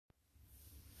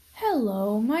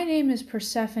Hello, my name is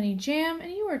Persephone Jam,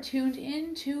 and you are tuned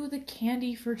into the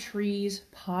Candy for Trees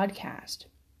podcast.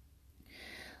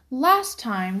 Last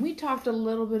time, we talked a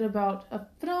little bit about a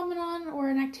phenomenon or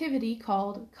an activity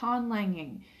called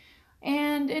conlanging,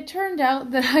 and it turned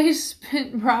out that I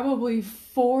spent probably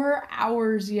 4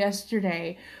 hours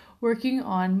yesterday working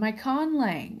on my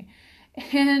conlang.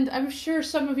 And I'm sure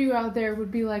some of you out there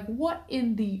would be like, what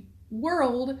in the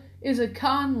world is a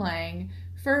conlang,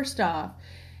 first off?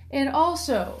 And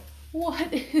also,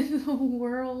 what in the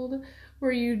world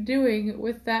were you doing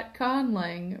with that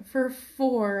conlang for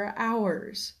 4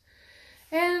 hours?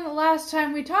 And last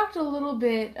time we talked a little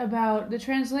bit about the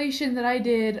translation that I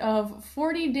did of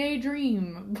 40-Day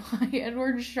Dream by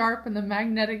Edward Sharpe and the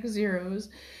Magnetic Zeros.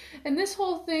 And this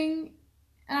whole thing,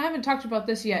 and I haven't talked about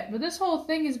this yet, but this whole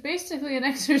thing is basically an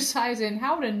exercise in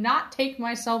how to not take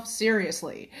myself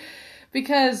seriously.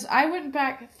 Because I went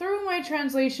back through my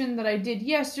translation that I did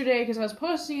yesterday because I was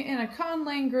posting it in a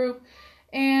conlang group,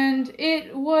 and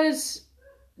it was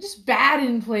just bad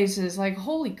in places, like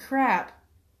holy crap.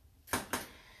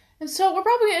 And so we're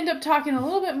probably going to end up talking a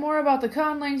little bit more about the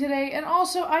conlang today, and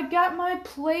also I got my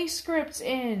play scripts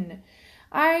in.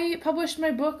 I published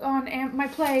my book on my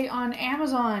play on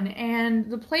Amazon,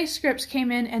 and the play scripts came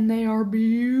in, and they are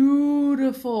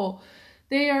beautiful.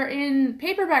 They are in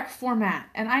paperback format,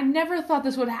 and I never thought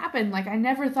this would happen. Like, I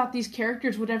never thought these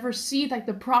characters would ever see, like,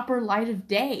 the proper light of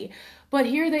day. But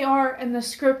here they are, and the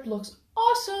script looks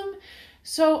awesome,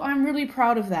 so I'm really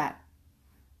proud of that.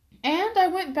 And I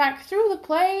went back through the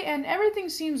play, and everything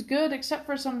seems good except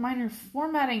for some minor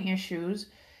formatting issues,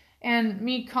 and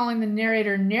me calling the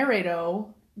narrator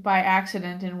Narrato by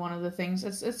accident in one of the things.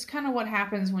 It's kind of what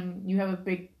happens when you have a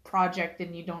big project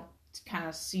and you don't kind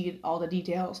of see all the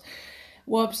details.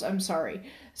 Whoops, I'm sorry.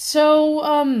 So,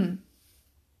 and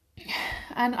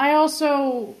I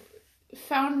also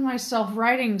found myself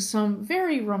writing some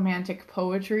very romantic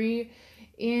poetry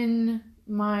in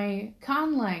my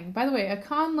conlang. By the way, a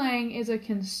conlang is a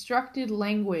constructed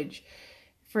language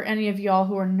for any of y'all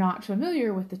who are not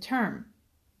familiar with the term.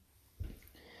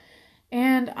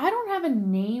 And I don't have a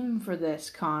name for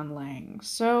this conlang.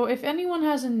 So if anyone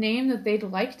has a name that they'd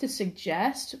like to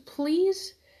suggest,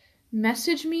 please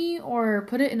message me or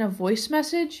put it in a voice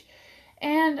message,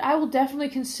 and I will definitely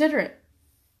consider it.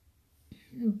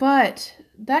 But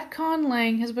that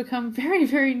conlang has become very,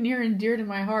 very near and dear to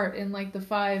my heart in like the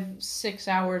 5-6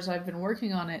 hours I've been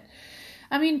working on it.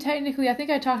 I mean, technically, I think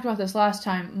I talked about this last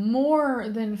time, more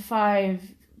than 5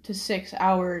 to 6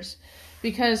 hours,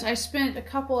 because I spent a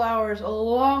couple hours a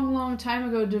long time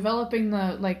ago developing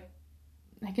the, like,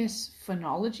 I guess,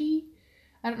 phonology?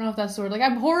 I don't know if that's the word. Like,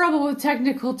 I'm horrible with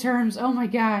technical terms. Oh my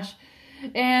gosh.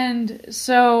 And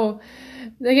so,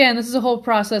 again, this is a whole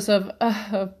process of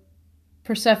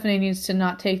Persephone needs to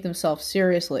not take themselves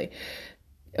seriously.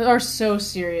 Or so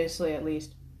seriously, at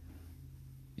least.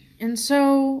 And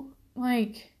so,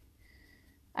 like,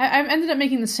 I ended up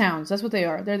making the sounds. That's what they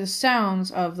are. They're the sounds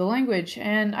of the language.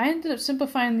 And I ended up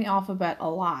simplifying the alphabet a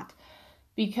lot.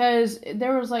 Because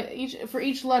there was like for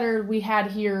each letter we had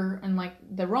here in like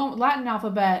the Latin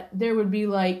alphabet, there would be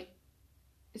like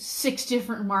 6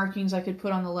 different markings I could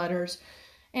put on the letters.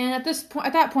 And at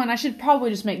that point, I should probably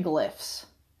just make glyphs.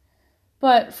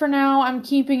 But for now, I'm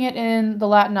keeping it in the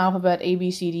Latin alphabet, A, B,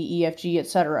 C, D, E, F, G,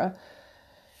 etc.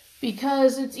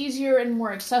 Because it's easier and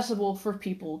more accessible for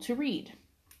people to read.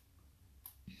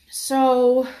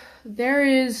 So there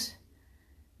is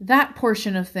that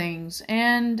portion of things,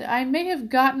 and I may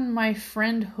have gotten my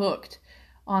friend hooked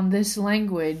on this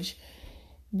language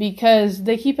because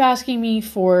they keep asking me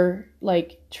for,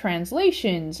 like,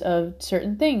 translations of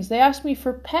certain things. They asked me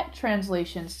for pet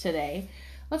translations today.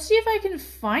 Let's see if I can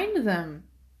find them.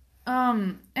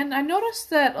 And I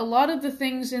noticed that a lot of the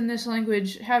things in this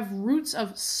language have roots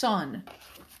of sun.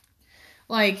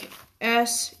 Like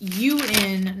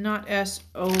S-U-N, not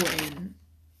S-O-N.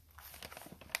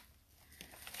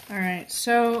 Alright,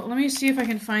 so let me see if I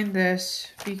can find this,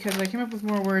 because I came up with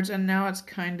more words and now it's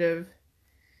kind of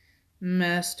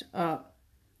messed up.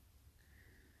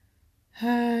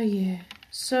 Yeah.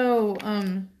 So,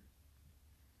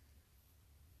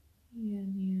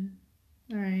 yeah.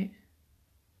 Alright.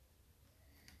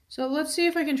 So let's see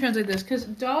if I can translate this, because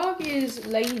dog is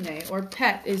leine, or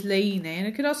pet is leine, and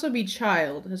it could also be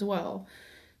child as well.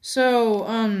 So,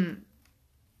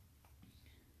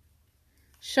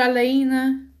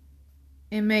 Shaleina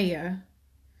Emeya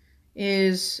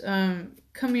is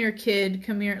come here kid,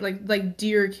 come here, like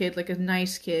dear kid, like a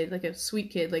nice kid, like a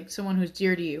sweet kid, like someone who's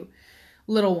dear to you,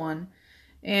 little one.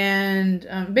 And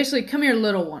basically, come here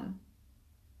little one.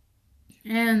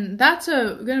 And that's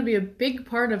going to be a big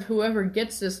part of whoever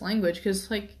gets this language, because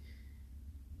like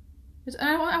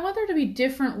I want there to be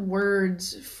different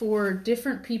words for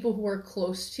different people who are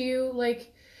close to you.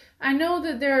 Like, I know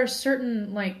that there are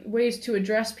certain like ways to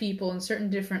address people in certain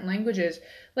different languages.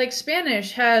 Like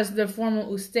Spanish has the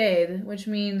formal usted, which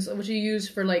you use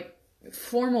for like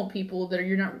formal people that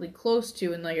you're not really close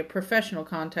to in like a professional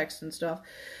context and stuff.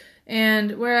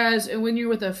 And whereas when you're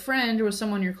with a friend or with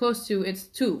someone you're close to, it's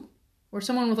tu, or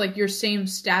someone with like your same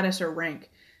status or rank.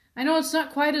 I know it's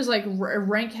not quite as like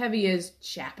rank heavy as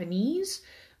Japanese,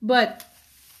 but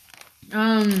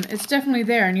it's definitely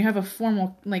there, and you have a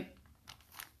formal like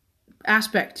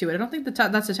aspect to it. I don't think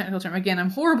that's a technical term. Again, I'm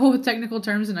horrible with technical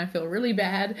terms, and I feel really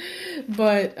bad.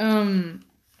 But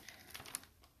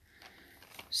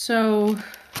so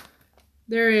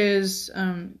there is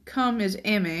come is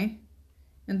eme,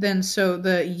 and then so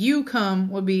the you come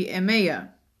would be emeya,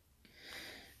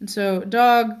 and so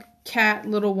dog, cat,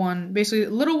 little one. Basically,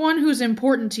 little one who's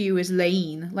important to you is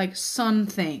Lain, like sun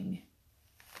thing.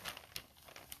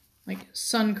 Like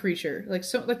sun creature. Like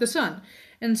the sun.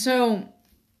 And so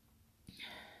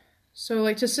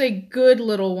like to say good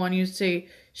little one, you'd say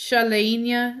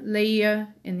Shalainia,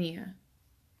 Leia, Enia.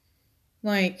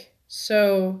 Like,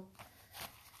 so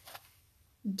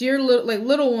dear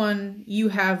little one, you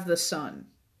have the sun.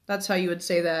 That's how you would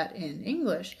say that in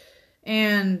English.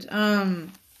 And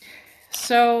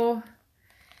so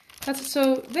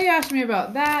they asked me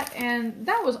about that, and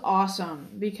that was awesome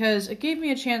because it gave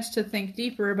me a chance to think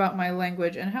deeper about my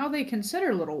language and how they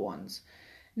consider little ones.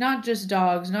 Not just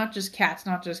dogs, not just cats,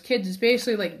 not just kids. It's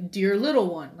basically like dear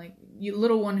little one, like you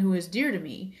little one who is dear to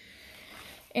me.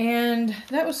 And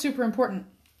that was super important.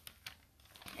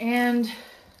 And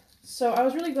so I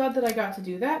was really glad that I got to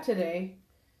do that today.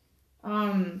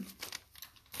 And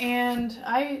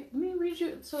let me read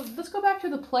you. So let's go back to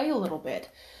the play a little bit.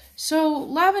 So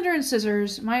Lavender and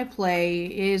Scissors, my play,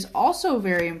 is also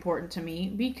very important to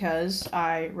me because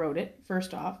I wrote it,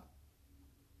 first off.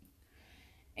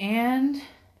 And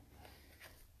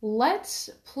let's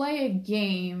play a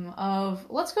game of,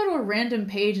 let's go to a random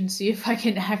page and see if I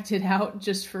can act it out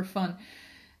just for fun.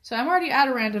 So I'm already at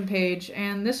a random page,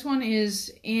 and this one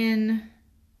is in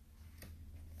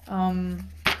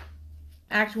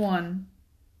Act 1.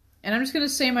 And I'm just going to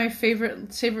say my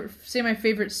favorite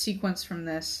sequence from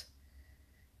this.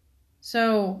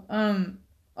 So,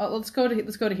 let's go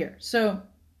to here. So,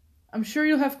 I'm sure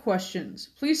you'll have questions.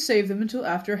 Please save them until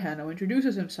after Hanno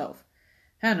introduces himself.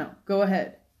 Hanno, go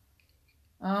ahead.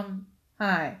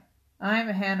 Hi. I'm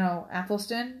Hanno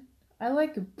Athelstan. I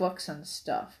like books and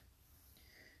stuff.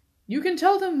 You can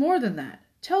tell them more than that.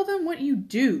 Tell them what you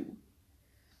do.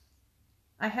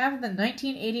 I have the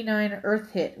 1989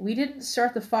 Earth hit, We Didn't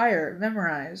Start the Fire,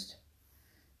 memorized.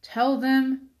 Tell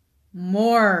them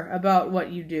more about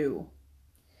what you do.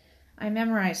 I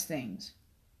memorize things.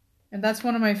 And that's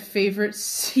one of my favorite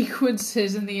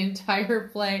sequences in the entire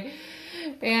play.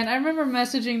 And I remember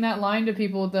messaging that line to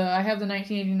people, I have the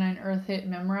 1989 Earth hit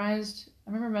memorized.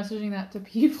 I remember messaging that to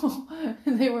people,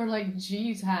 and they were like,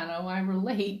 geez, Hanno, I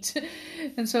relate.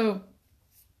 And so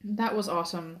that was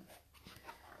awesome.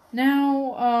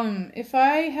 Now, if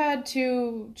I had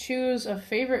to choose a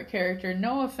favorite character,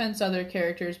 no offense other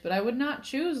characters, but I would not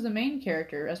choose the main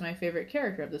character as my favorite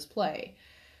character of this play.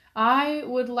 I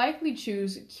would likely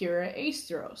choose Kira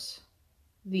Aistros,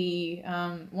 the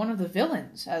one of the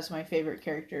villains, as my favorite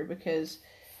character, because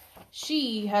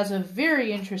she has a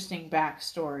very interesting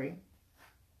backstory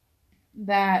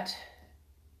that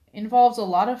involves a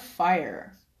lot of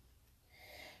fire.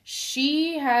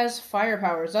 She has fire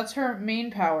powers. That's her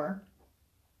main power.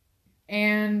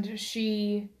 And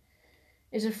she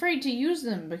is afraid to use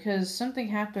them because something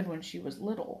happened when she was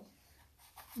little.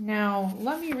 Now,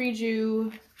 let me read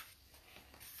you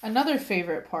another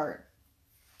favorite part.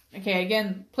 Okay,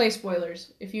 again, play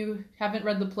spoilers. If you haven't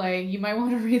read the play, you might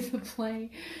want to read the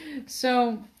play.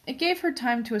 So, it gave her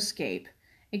time to escape.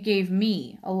 It gave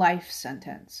me a life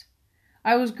sentence.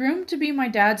 I was groomed to be my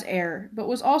dad's heir, but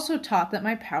was also taught that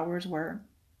my powers were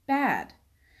bad.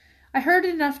 I heard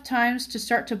it enough times to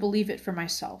start to believe it for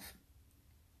myself.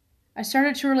 I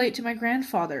started to relate to my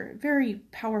grandfather, very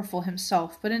powerful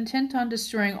himself, but intent on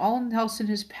destroying all else in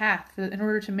his path in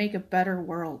order to make a better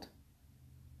world.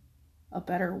 A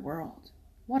better world.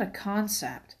 What a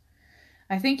concept.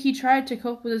 I think he tried to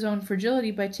cope with his own fragility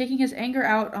by taking his anger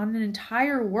out on an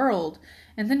entire world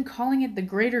and then calling it the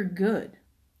greater good.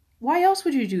 Why else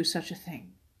would you do such a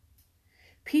thing?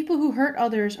 People who hurt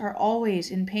others are always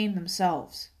in pain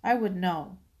themselves. I would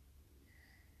know.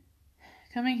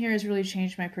 Coming here has really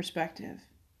changed my perspective.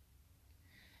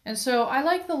 And so I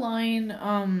like the line,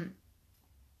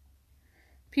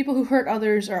 people who hurt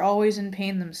others are always in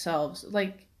pain themselves.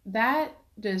 Like, that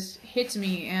just hits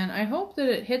me, and I hope that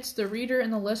it hits the reader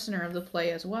and the listener of the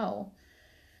play as well.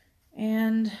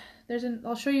 And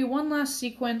I'll show you one last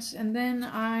sequence, and then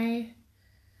I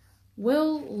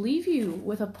will leave you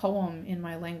with a poem in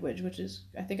my language, which is,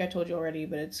 I think I told you already,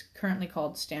 but it's currently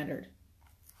called Standard.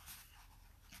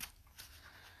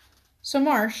 So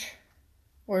Marsh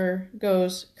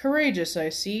goes, "Courageous, I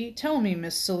see. Tell me,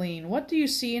 Miss Celine, what do you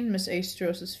see in Miss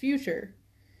Aistros' future?"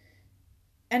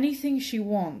 "Anything she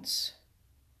wants."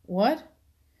 "What?"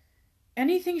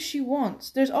 "Anything she wants.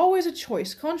 There's always a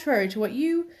choice, contrary to what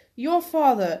your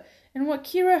father, and what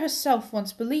Kira herself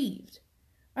once believed.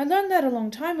 I learned that a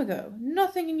long time ago.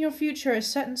 Nothing in your future is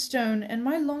set in stone, and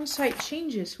my long sight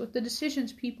changes with the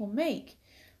decisions people make.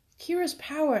 Kira's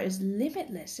power is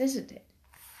limitless, isn't it?"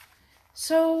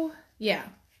 So, yeah.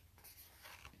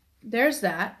 There's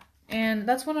that, and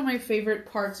that's one of my favorite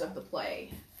parts of the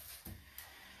play.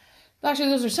 Actually,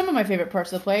 those are some of my favorite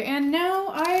parts of the play, and now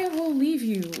I will leave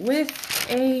you with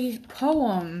a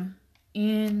poem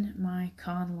in my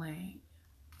Conlang.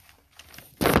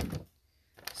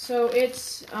 So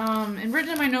it's and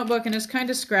written in my notebook, and it's kind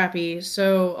of scrappy,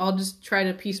 so I'll just try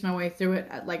to piece my way through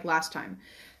it like last time.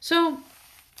 So,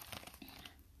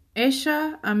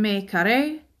 Esha ame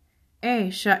kare,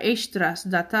 Esha estras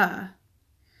data.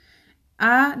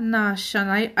 A na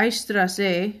shanai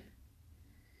estras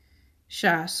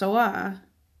Sha soa.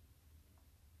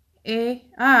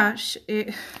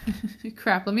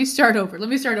 Crap, let me start over.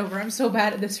 I'm so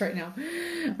bad at this right now.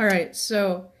 Alright,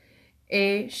 so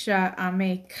sha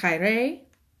ame kaire.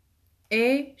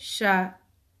 Sha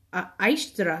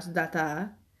aistras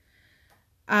data.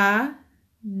 A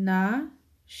na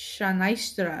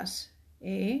shanaistras.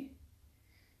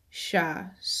 Sha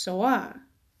soa.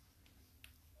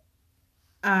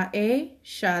 A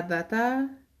sha data.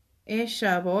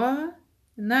 Sha boa.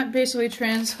 And that basically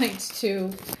translates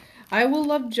to, "I will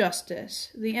love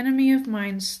justice. The enemy of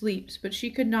mine sleeps, but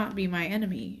she could not be my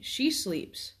enemy. She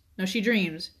sleeps. No, she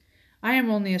dreams. I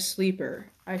am only a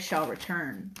sleeper. I shall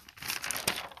return."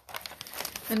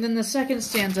 And then the second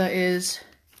stanza is,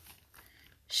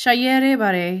 "Shayere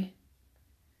bare.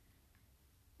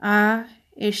 A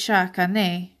esha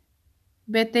kane.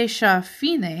 Bete sha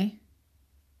fine.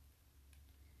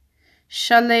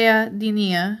 Shalea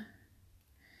dinia.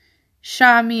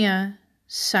 Shamia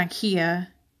Sankhia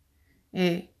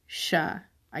Sha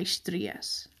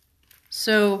Aistrias."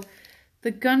 So the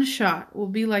gunshot will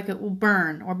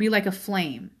burn or be like a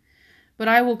flame, but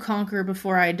I will conquer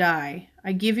before I die.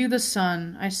 I give you the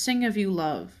sun, I sing of you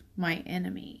love, my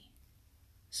enemy.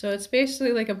 So it's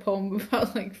basically like a poem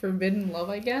about like forbidden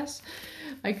love, I guess.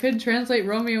 I could translate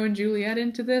Romeo and Juliet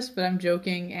into this, but I'm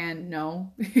joking, and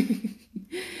no.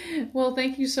 Well,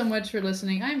 thank you so much for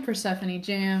listening. I'm Persephone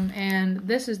Jam, and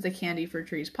this is the Candy for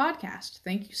Trees podcast.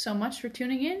 Thank you so much for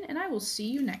tuning in, and I will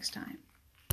see you next time.